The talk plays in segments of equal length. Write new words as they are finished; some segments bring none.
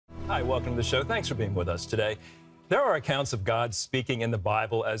Hi, welcome to the show. Thanks for being with us today. There are accounts of God speaking in the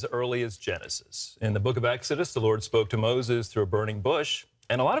Bible as early as Genesis. In the book of Exodus, the Lord spoke to Moses through a burning bush.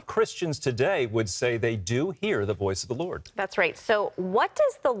 And a lot of Christians today would say they do hear the voice of the Lord. That's right. So what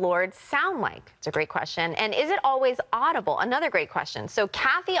does the Lord sound like? It's a great question. And is it always audible? Another great question. So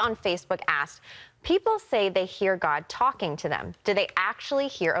Kathy on Facebook asked, people say they hear God talking to them. Do they actually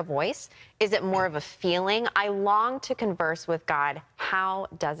hear a voice? Is it more of a feeling? I long to converse with God. How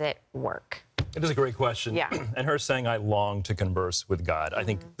does it work? It is a great question. Yeah. And her saying, I long to converse with God, I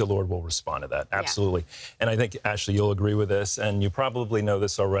think the Lord will respond to that. Absolutely. Yeah. And I think, Ashley, you'll agree with this, and you probably know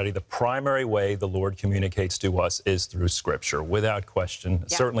this already. The primary way the Lord communicates to us is through Scripture, without question.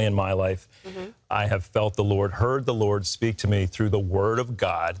 Yeah. Certainly in my life, I have felt the Lord, heard the Lord speak to me through the Word of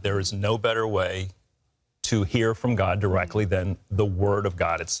God. There is no better way to hear from God directly than the Word of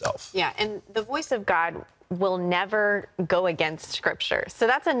God itself. Yeah, and the voice of God will never go against Scripture. So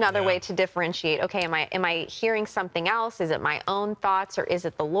that's another way to differentiate. Okay, am I hearing something else? Is it my own thoughts or is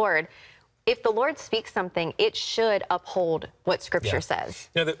it the Lord? If the Lord speaks something, it should uphold what Scripture says.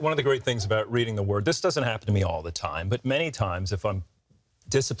 You know, one of the great things about reading the Word, this doesn't happen to me all the time, but many times if I'm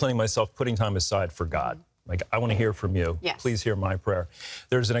disciplining myself, putting time aside for God, like, I want to hear from you. Yes. Please hear my prayer.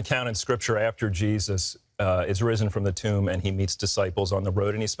 There's an account in Scripture after Jesus is risen from the tomb and he meets disciples on the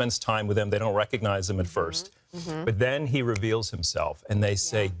road and he spends time with them. They don't recognize him at first, but then he reveals himself and they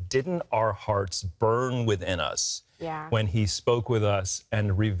say, didn't our hearts burn within us when he spoke with us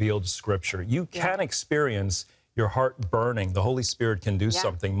and revealed Scripture? You can experience your heart burning. The Holy Spirit can do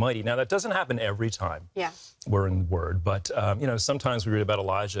something mighty. Now, that doesn't happen every time we're in the Word, but, you know, sometimes we read about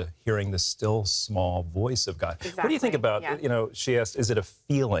Elijah hearing the still, small voice of God. What do you think about, you know, she asked, is it a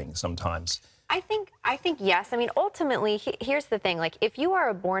feeling sometimes? I think yes. I mean, ultimately, here's the thing. Like, if you are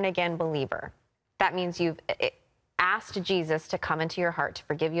a born-again believer, that means you've asked Jesus to come into your heart to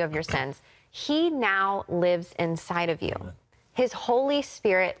forgive you of your sins. He now lives inside of you. Amen. His Holy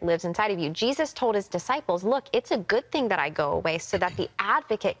Spirit lives inside of you. Jesus told his disciples, look, it's a good thing that I go away so that the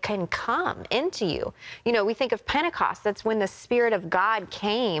advocate can come into you. You know, we think of Pentecost. That's when the Spirit of God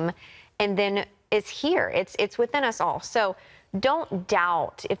came and then is here. It's within us all. So don't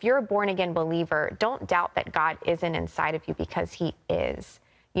doubt, if you're a born-again believer, don't doubt that God isn't inside of you, because he is.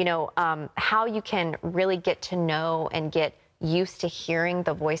 You know, how you can really get to know and get used to hearing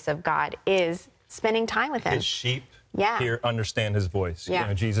the voice of God is spending time with him. His sheep understand his voice. You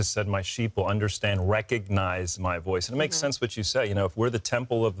know, Jesus said, my sheep will understand, recognize my voice. And it makes sense what you say. You know, if we're the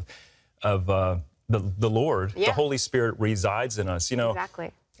temple of the Lord, the Holy Spirit resides in us, you know.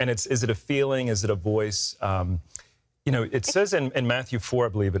 Exactly. And is it a feeling? Is it a voice? You know, it says in Matthew 4, I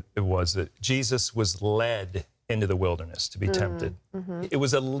believe it was, that Jesus was led into the wilderness to be tempted. It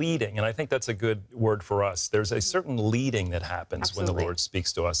was a leading, and I think that's a good word for us. There's a certain leading that happens when the Lord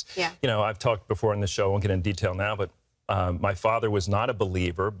speaks to us. You know, I've talked before in the show, I won't get into detail now, but my father was not a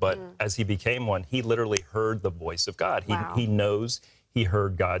believer, but as he became one, he literally heard the voice of God. He knows he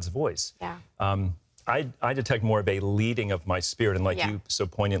heard God's voice. I detect more of a leading of my spirit, and like you so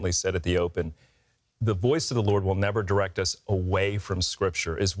poignantly said at the open, the voice of the Lord will never direct us away from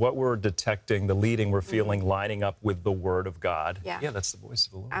Scripture. Is what we're detecting, the leading we're feeling, lining up with the Word of God? Yeah, that's the voice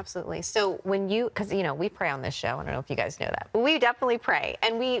of the Lord. Absolutely. So when because, you know, we pray on this show. I don't know if you guys know that, but we definitely pray.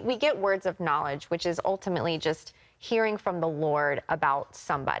 And we get words of knowledge, which is ultimately just hearing from the Lord about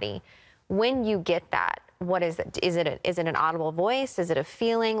somebody. When you get that, what is it? Is it an audible voice? Is it a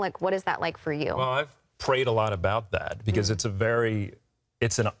feeling? Like, what is that like for you? Well, I've prayed a lot about that because it's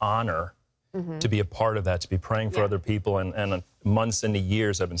an honor to be a part of that, to be praying for other people. And months into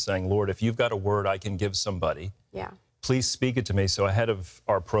years, I've been saying, Lord, if you've got a word I can give somebody, please speak it to me. So ahead of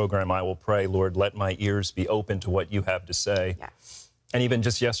our program, I will pray, Lord, let my ears be open to what you have to say. And even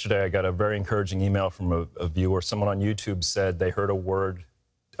just yesterday, I got a very encouraging email from a viewer. Someone on YouTube said they heard a word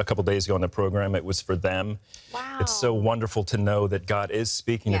a couple days ago on the program. It was for them. Wow. It's so wonderful to know that God is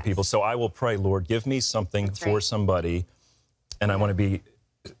speaking to people. So I will pray, Lord, give me something for somebody. And I want to be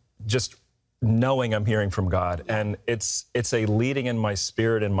just knowing I'm hearing from God. And it's a leading in my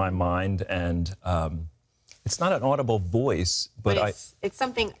spirit, in my mind, and it's not an audible voice, but it's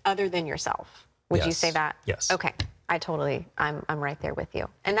something other than yourself. Would you say that? Yes. Okay. I'm right there with you.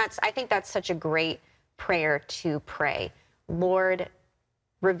 And I think that's such a great prayer to pray. Lord,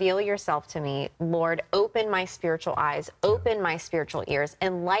 reveal yourself to me. Lord, open my spiritual eyes, open my spiritual ears,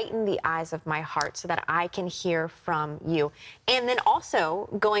 enlighten the eyes of my heart so that I can hear from you. And then also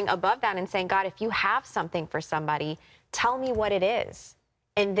going above that and saying, God, if you have something for somebody, tell me what it is.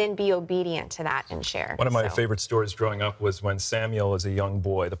 And then be obedient to that and share. One of my favorite stories growing up was when Samuel, as a young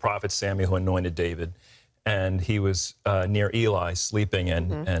boy, the prophet Samuel who anointed David, and he was near Eli sleeping,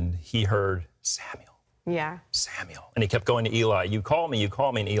 and he heard Samuel. Yeah. Samuel. And he kept going to Eli, you call me,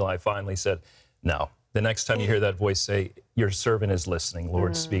 and Eli finally said, no. The next time you hear that voice, say, your servant is listening,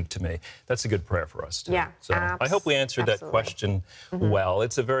 Lord, speak to me. That's a good prayer for us, too. Yeah, so I hope we answered that question well.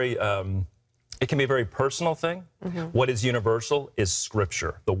 It's a very, it can be a very personal thing. What is universal is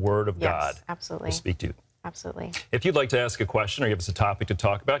Scripture, the Word of God. Absolutely. Will speak to you. Absolutely. If you'd like to ask a question or give us a topic to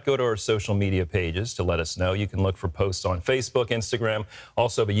talk about, go to our social media pages to let us know. You can look for posts on Facebook, Instagram,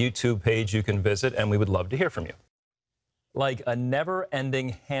 also a YouTube page you can visit, and we would love to hear from you. Like a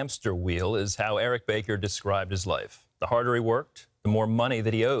never-ending hamster wheel is how Eric Baker described his life. The harder he worked, the more money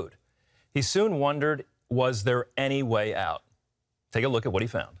that he owed. He soon wondered, was there any way out? Take a look at what he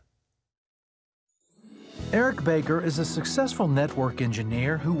found. Eric Baker is a successful network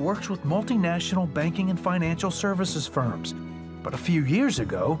engineer who works with multinational banking and financial services firms. But a few years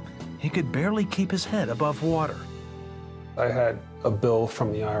ago, he could barely keep his head above water. I had a bill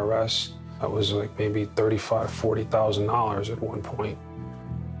from the IRS that was like maybe $35,000, $40,000 at one point.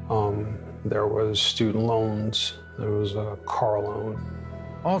 There was student loans, there was a car loan.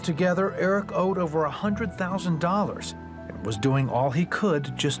 Altogether, Eric owed over $100,000 and was doing all he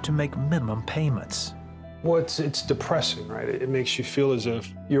could just to make minimum payments. Well, it's depressing, right? It makes you feel as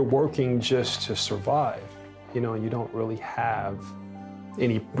if you're working just to survive, you know, and you don't really have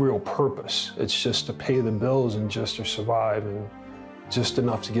any real purpose. It's just to pay the bills and just to survive and just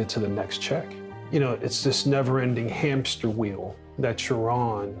enough to get to the next check. You know, it's this never-ending hamster wheel that you're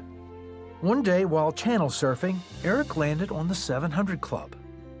on. One day while channel surfing, Eric landed on the 700 Club.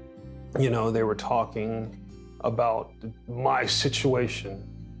 You know, they were talking about my situation.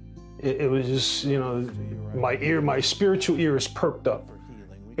 It was just, you know, my spiritual ears perked up.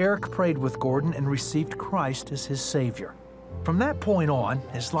 Eric prayed with Gordon and received Christ as his Savior. From that point on,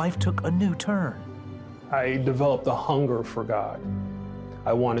 his life took a new turn. I developed a hunger for God.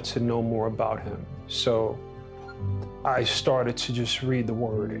 I wanted to know more about Him. So I started to just read the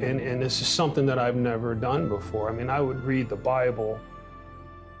Word. And this is something that I've never done before. I mean, I would read the Bible,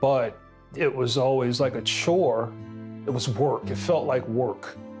 but it was always like a chore. It was work. It felt like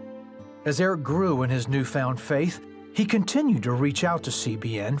work. As Eric grew in his newfound faith, he continued to reach out to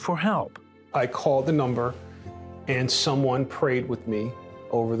CBN for help. I called the number, and someone prayed with me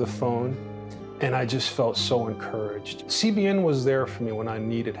over the phone, and I just felt so encouraged. CBN was there for me when I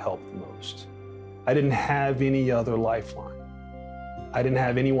needed help the most. I didn't have any other lifeline. I didn't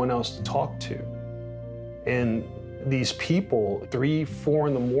have anyone else to talk to. And these people, 3, 4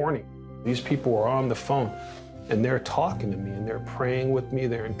 in the morning, these people were on the phone. And they're talking to me, and they're praying with me,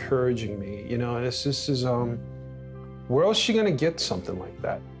 they're encouraging me. You know, this is, where else are you gonna get something like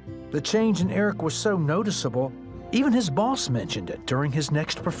that? The change in Eric was so noticeable, even his boss mentioned it during his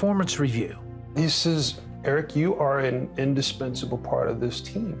next performance review. He says, Eric, you are an indispensable part of this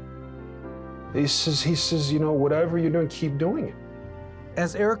team. He says, you know, whatever you're doing, keep doing it.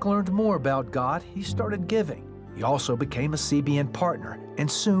 As Eric learned more about God, he started giving. He also became a CBN partner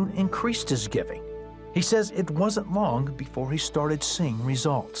and soon increased his giving. He says it wasn't long before he started seeing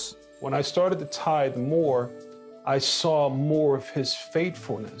results. When I started to tithe more, I saw more of His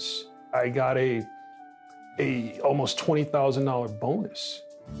faithfulness. I got a almost $20,000 bonus.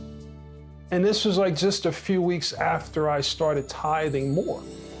 And this was like just a few weeks after I started tithing more.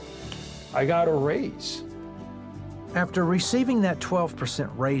 I got a raise. After receiving that 12%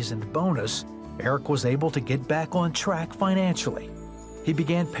 raise and bonus, Eric was able to get back on track financially. He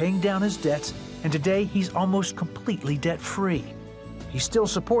began paying down his debts, and today he's almost completely debt-free. He still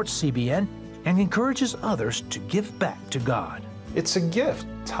supports CBN and encourages others to give back to God. It's a gift.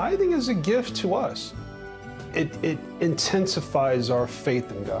 Tithing is a gift to us. It intensifies our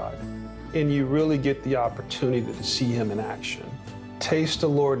faith in God, and you really get the opportunity to see Him in action. Taste the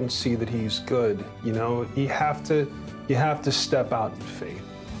Lord and see that He's good. You know, you have to step out in faith.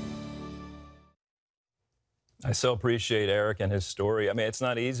 I so appreciate Eric and his story. I mean, it's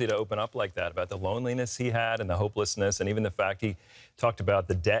not easy to open up like that about the loneliness he had and the hopelessness, and even the fact he talked about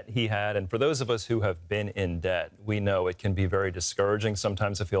the debt he had. And for those of us who have been in debt, we know it can be very discouraging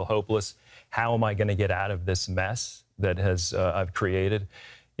sometimes to feel hopeless. How am I going to get out of this mess that I've created?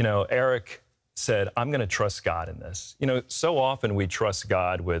 You know, Eric said, I'm going to trust God in this. You know, so often we trust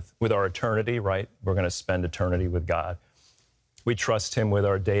God with our eternity, right? We're going to spend eternity with God. We trust Him with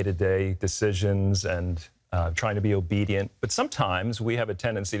our day-to-day decisions and trying to be obedient. But sometimes we have a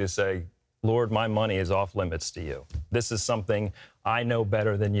tendency to say, Lord, my money is off limits to you. This is something I know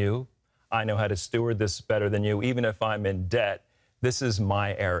better than you. I know how to steward this better than you. Even if I'm in debt, this is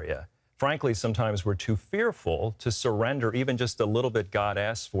my area. Frankly, sometimes we're too fearful to surrender even just a little bit God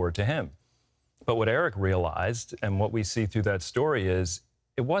asks for to Him. But what Eric realized, and what we see through that story, is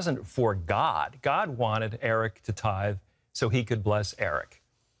it wasn't for God. God wanted Eric to tithe so he could bless Eric.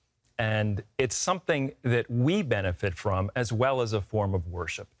 And it's something that we benefit from as well as a form of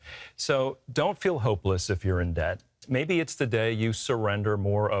worship. So don't feel hopeless if you're in debt. Maybe it's the day you surrender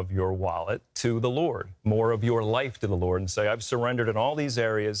more of your wallet to the Lord, more of your life to the Lord, and say, I've surrendered in all these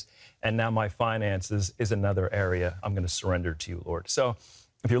areas, and now my finances is another area I'm going to surrender to you, Lord. So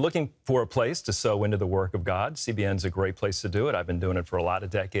if you're looking for a place to sow into the work of God, CBN's a great place to do it. I've been doing it for a lot of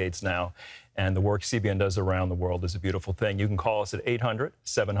decades now, and the work CBN does around the world is a beautiful thing. You can call us at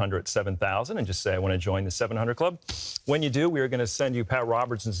 800-700-7000 and just say, I want to join the 700 Club. When you do, we are going to send you Pat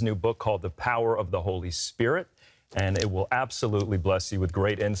Robertson's new book called The Power of the Holy Spirit, and it will absolutely bless you with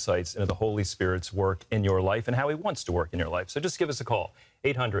great insights into the Holy Spirit's work in your life and how he wants to work in your life. So just give us a call,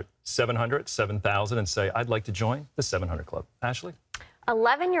 800-700-7000, and say, I'd like to join the 700 Club. Ashley?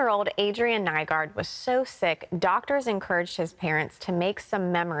 11-year-old Adrian Nygaard was so sick, doctors encouraged his parents to make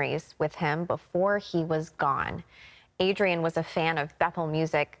some memories with him before he was gone. Adrian was a fan of Bethel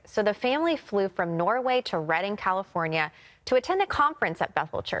music, so the family flew from Norway to Redding, California to attend a conference at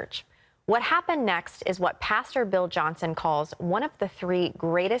Bethel Church. What happened next is what Pastor Bill Johnson calls one of the 3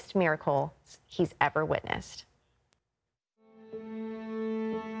 greatest miracles he's ever witnessed.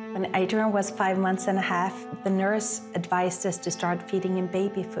 When Adrian was 5 months and a half, the nurse advised us to start feeding him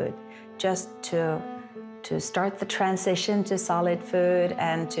baby food, just to start the transition to solid food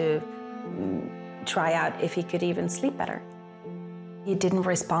and to try out if he could even sleep better. He didn't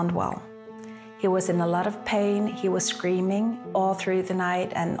respond well. He was in a lot of pain. He was screaming all through the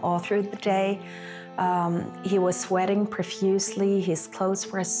night and all through the day. He was sweating profusely, his clothes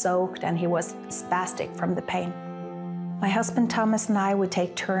were soaked, and he was spastic from the pain. My husband Thomas and I would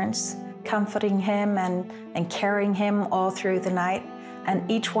take turns comforting him and carrying him all through the night, and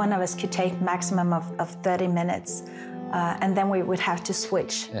each one of us could take maximum of 30 minutes, and then we would have to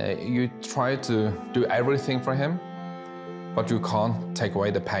switch. You try to do everything for him, but you can't take away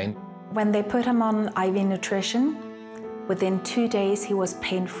the pain. When they put him on IV nutrition, within 2 days he was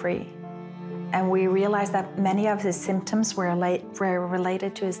pain-free. And we realized that many of his symptoms were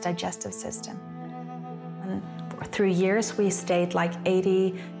related to his digestive system. And through years, we stayed like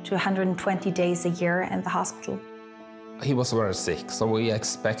 80 to 120 days a year in the hospital. He was very sick, so we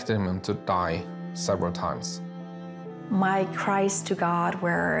expected him to die several times. My cries to God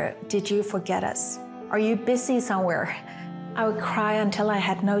were, did you forget us? Are you busy somewhere? I would cry until I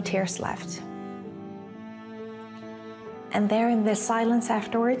had no tears left. And there in the silence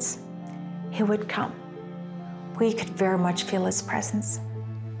afterwards, he would come. We could very much feel his presence.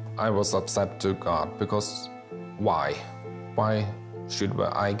 I was upset to God because why? Why should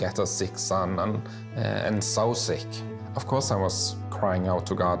I get a sick son and so sick? Of course I was crying out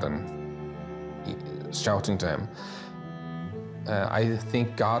to God and shouting to him. I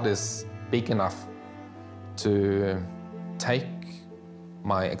think God is big enough to take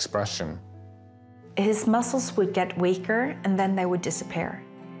my expression. His muscles would get weaker and then they would disappear.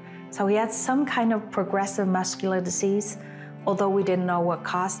 So he had some kind of progressive muscular disease, although we didn't know what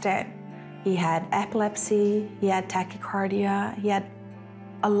caused it. He had epilepsy, he had tachycardia, he had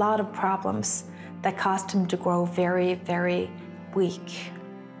a lot of problems that caused him to grow very, very weak.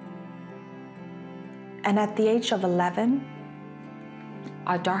 And at the age of 11,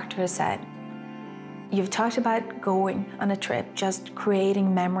 our doctor said, you've talked about going on a trip, just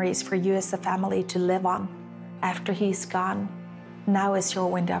creating memories for you as a family to live on after he's gone. Now is your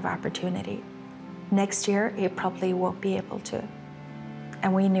window of opportunity. Next year, he probably won't be able to.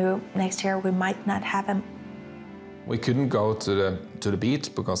 And we knew next year we might not have him. We couldn't go to the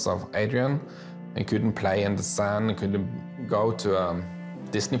beach because of Adrian. We couldn't play in the sand, we couldn't go to a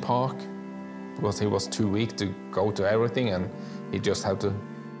Disney park because he was too weak to go to everything, and he just had to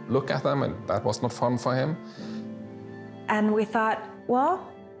look at them, and that was not fun for him. And we thought, well,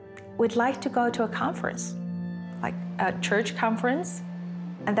 we'd like to go to a conference, like a church conference.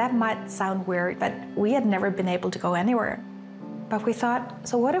 And that might sound weird, but we had never been able to go anywhere. But we thought,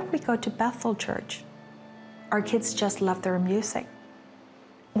 so what if we go to Bethel Church? Our kids just love their music.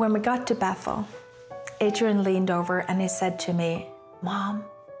 When we got to Bethel, Adrian leaned over and he said to me, Mom,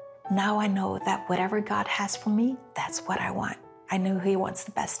 now I know that whatever God has for me, that's what I want. I know he wants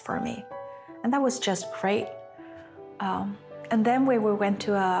the best for me. And that was just great. And then we went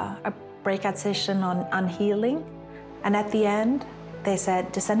to a breakout session on healing. And at the end, they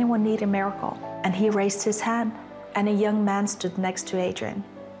said, does anyone need a miracle? And he raised his hand, and a young man stood next to Adrian.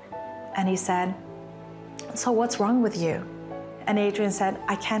 And he said, so what's wrong with you? And Adrian said,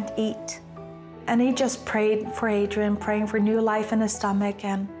 I can't eat. And he just prayed for Adrian, praying for new life in his stomach.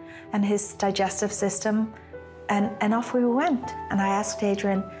 And and his digestive system, and off we went. And I asked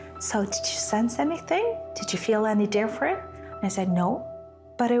Adrian, so did you sense anything? Did you feel any different? And he said, no,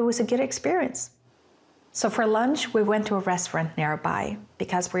 but it was a good experience. So for lunch, we went to a restaurant nearby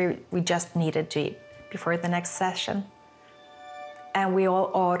because we just needed to eat before the next session. And we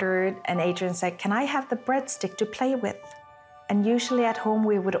all ordered, and Adrian said, can I have the breadstick to play with? And usually at home,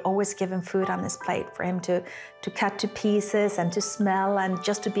 we would always give him food on his plate for him to cut to pieces and to smell and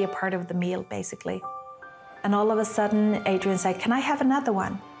just to be a part of the meal, basically. And all of a sudden, Adrian said, can I have another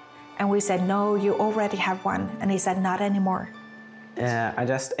one? And we said, no, you already have one. And he said, not anymore. I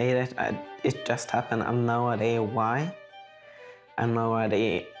just ate it. It just happened. I have no idea why. I have no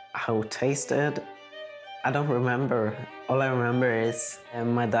idea how it tasted. I don't remember. All I remember is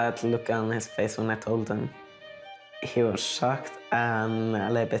my dad look on his face when I told him. He was shocked and a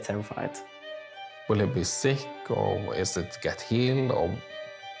little bit terrified. Will he be sick, or is it get healed, or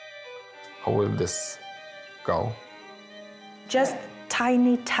how will this go? Just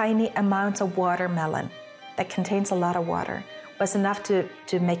tiny, tiny amounts of watermelon that contains a lot of water was enough to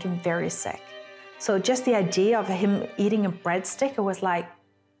make him very sick. So just the idea of him eating a breadstick, it was like,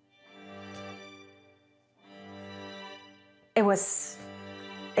 it was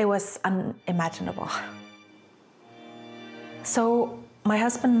unimaginable. So my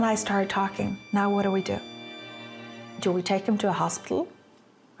husband and I started talking. Now what do we do? Do we take him to a hospital?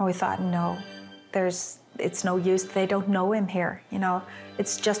 And we thought, no, it's no use. They don't know him here. You know,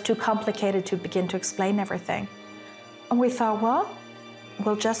 it's just too complicated to begin to explain everything. And we thought, well,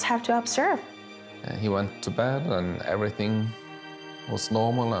 we'll just have to observe. He went to bed and everything was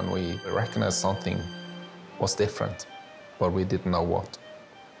normal, and we recognized something was different, but we didn't know what.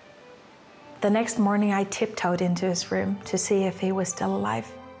 The next morning, I tiptoed into his room to see if he was still alive.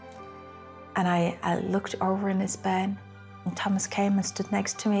 And I looked over in his bed, and Thomas came and stood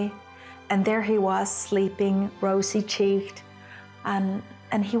next to me. And there he was, sleeping, rosy-cheeked, and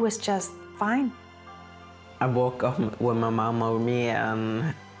he was just fine. I woke up with my mom over me,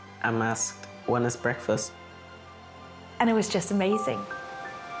 and I'm asked, when is breakfast? And it was just amazing.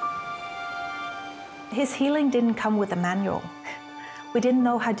 His healing didn't come with a manual. We didn't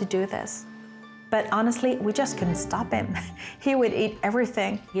know how to do this. But honestly, we just couldn't stop him. He would eat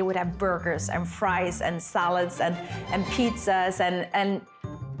everything. He would have burgers and fries and salads and pizzas and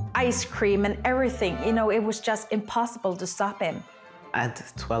ice cream and everything. You know, it was just impossible to stop him. I had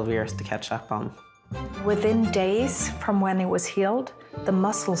 12 years to catch up on. Within days from when he was healed, the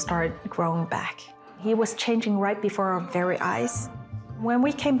muscle started growing back. He was changing right before our very eyes. When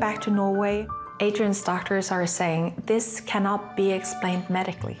we came back to Norway, Adrian's doctors are saying this cannot be explained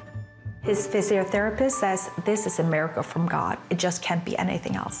medically. His physiotherapist says this is a miracle from God. It just can't be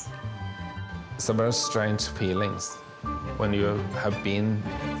anything else. It's a very strange feelings when you have been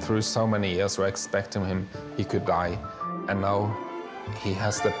through so many years where expecting him he could die, and now he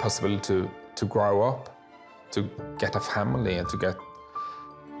has the possibility to grow up, to get a family, and to get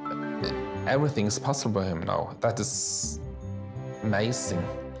everything is possible for him now. That is amazing.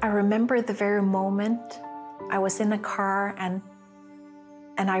 I remember the very moment I was in a car and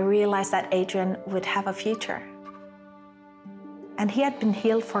I realized that Adrian would have a future. And he had been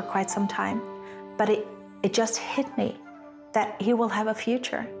healed for quite some time, but it just hit me that he will have a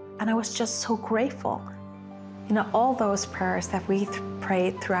future. And I was just so grateful. You know, all those prayers that we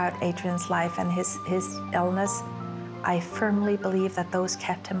prayed throughout Adrian's life and his illness, I firmly believe that those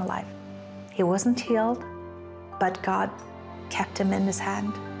kept him alive. He wasn't healed, but God kept him in his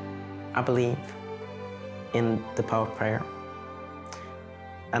hand. I believe in the power of prayer,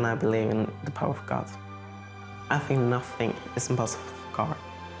 and I believe in the power of God. I think nothing is impossible for God.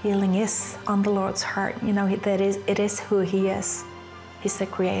 Healing is on the Lord's heart. You know, it is who He is. He's the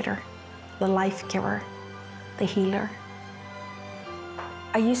creator, the life giver, the healer.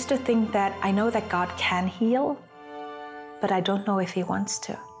 I used to think that I know that God can heal, but I don't know if He wants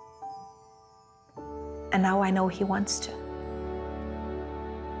to. And now I know He wants to.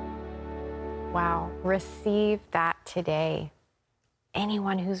 Wow, receive that today.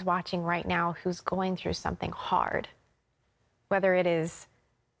 Anyone who's watching right now who's going through something hard, whether it is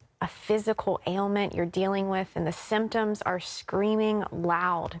a physical ailment you're dealing with and the symptoms are screaming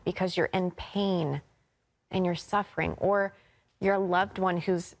loud because you're in pain and you're suffering, or you're a loved one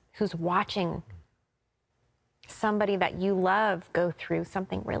who's watching somebody that you love go through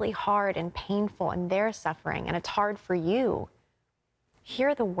something really hard and painful and they're suffering and it's hard for you.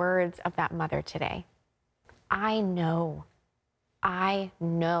 Hear the words of that mother today. I know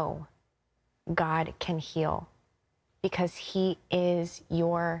God can heal because He is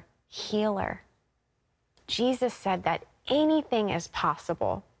your healer. Jesus said that anything is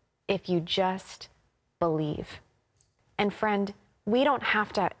possible if you just believe. And friend, we don't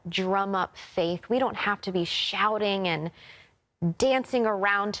have to drum up faith. We don't have to be shouting and dancing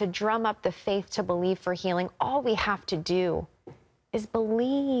around to drum up the faith to believe for healing. All we have to do is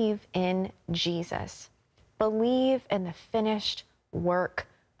believe in Jesus. Believe in the finished work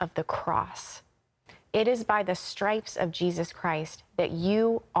of the cross. It is by the stripes of Jesus Christ that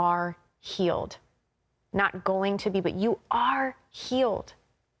you are healed. Not going to be, but you are healed.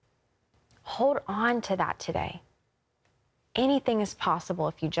 Hold on to that today. Anything is possible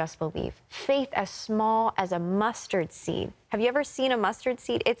if you just believe. Faith as small as a mustard seed. Have you ever seen a mustard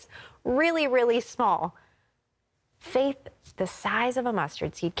seed? It's really, really small. Faith the size of a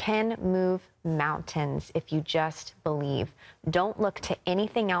mustard seed can move mountains if you just believe. Don't look to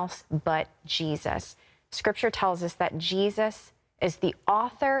anything else but Jesus. Scripture tells us that Jesus is the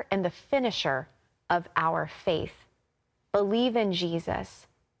author and the finisher of our faith. Believe in Jesus.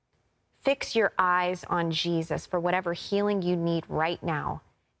 Fix your eyes on Jesus for whatever healing you need right now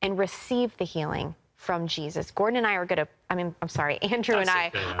and receive the healing from Jesus. Gordon and I are going to, Andrew and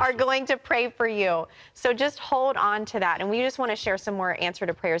I are going to pray for you. So just hold on to that. And we just want to share some more answer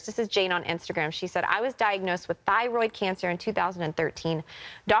to prayers. This is Jane on Instagram. She said, I was diagnosed with thyroid cancer in 2013.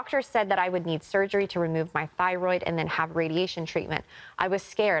 Doctors said that I would need surgery to remove my thyroid and then have radiation treatment. I was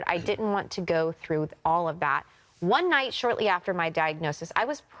scared. I didn't want to go through all of that. One night shortly after my diagnosis, I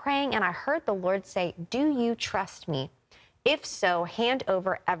was praying and I heard the Lord say, do you trust me? If so, hand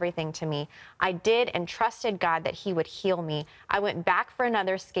over everything to me. I did and trusted God that he would heal me. I went back for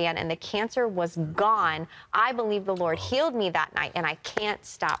another scan and the cancer was gone. I believe the Lord healed me that night and I can't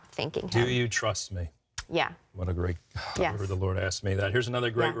stop thanking him. Do you trust me? Yeah. What a great, yes. The Lord asked me that. Here's another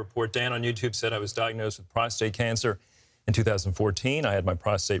great report. Dan on YouTube said I was diagnosed with prostate cancer in 2014. I had my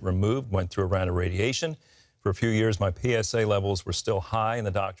prostate removed, went through a round of radiation. For a few years, my PSA levels were still high and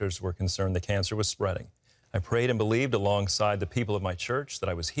the doctors were concerned the cancer was spreading. I prayed and believed alongside the people of my church that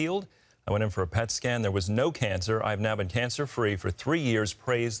I was healed. I went in for a PET scan. There was no cancer. I've now been cancer-free for 3 years.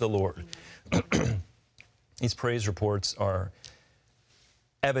 Praise the Lord. These praise reports are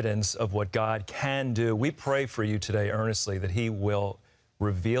evidence of what God can do. We pray for you today earnestly that he will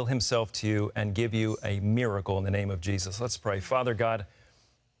reveal himself to you and give you a miracle in the name of Jesus. Let's pray. Father God,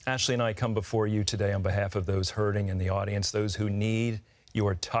 Ashley and I come before you today on behalf of those hurting in the audience, those who need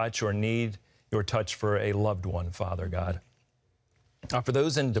your touch or need your touch for a loved one, Father God. For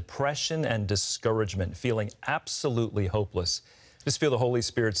those in depression and discouragement, feeling absolutely hopeless, just feel the Holy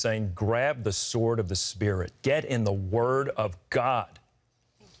Spirit saying, grab the sword of the Spirit. Get in the Word of God.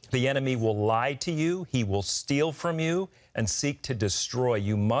 The enemy will lie to you. He will steal from you and seek to destroy.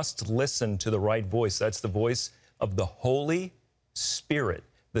 You must listen to the right voice. That's the voice of the Holy Spirit,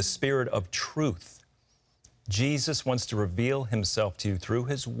 the Spirit of truth. Jesus wants to reveal himself to you through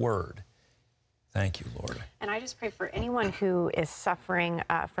his Word. Thank you, Lord. And I just pray for anyone who is suffering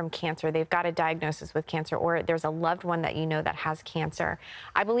from cancer. They've got a diagnosis with cancer, or there's a loved one that you know that has cancer.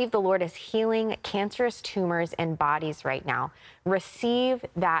 I believe the Lord is healing cancerous tumors in bodies right now. Receive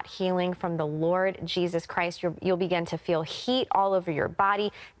that healing from the Lord Jesus Christ. You'll begin to feel heat all over your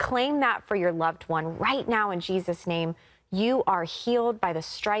body. Claim that for your loved one right now in Jesus' name. You are healed by the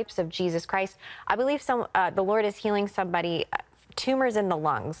stripes of Jesus Christ. I believe the Lord is healing somebody. Tumors in the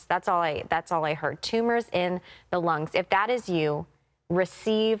lungs. That's all I heard. Tumors in the lungs. If that is you,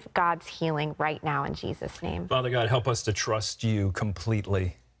 receive God's healing right now in Jesus' name. Father God, help us to trust you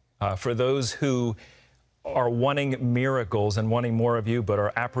completely. For those who are wanting miracles and wanting more of you, but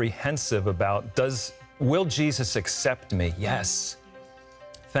are apprehensive about, will Jesus accept me? Yes.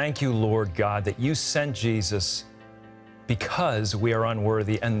 Thank you, Lord God, that you sent Jesus because we are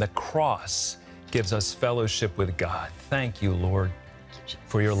unworthy, and the cross gives us fellowship with God. Thank you, Lord,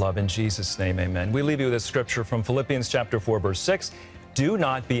 for your love. In Jesus' name, amen. We leave you with a scripture from Philippians chapter 4, verse 6. Do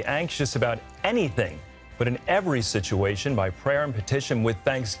not be anxious about anything, but in every situation, by prayer and petition with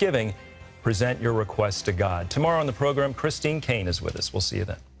thanksgiving, present your requests to God. Tomorrow on the program, Christine Kane is with us. We'll see you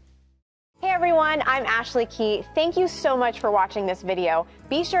then. Hey everyone, I'm Ashley Key. Thank you so much for watching this video.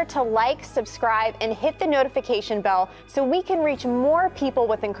 Be sure to like, subscribe, and hit the notification bell so we can reach more people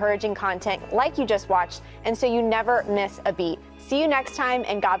with encouraging content like you just watched, and so you never miss a beat. See you next time,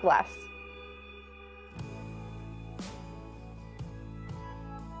 and God bless.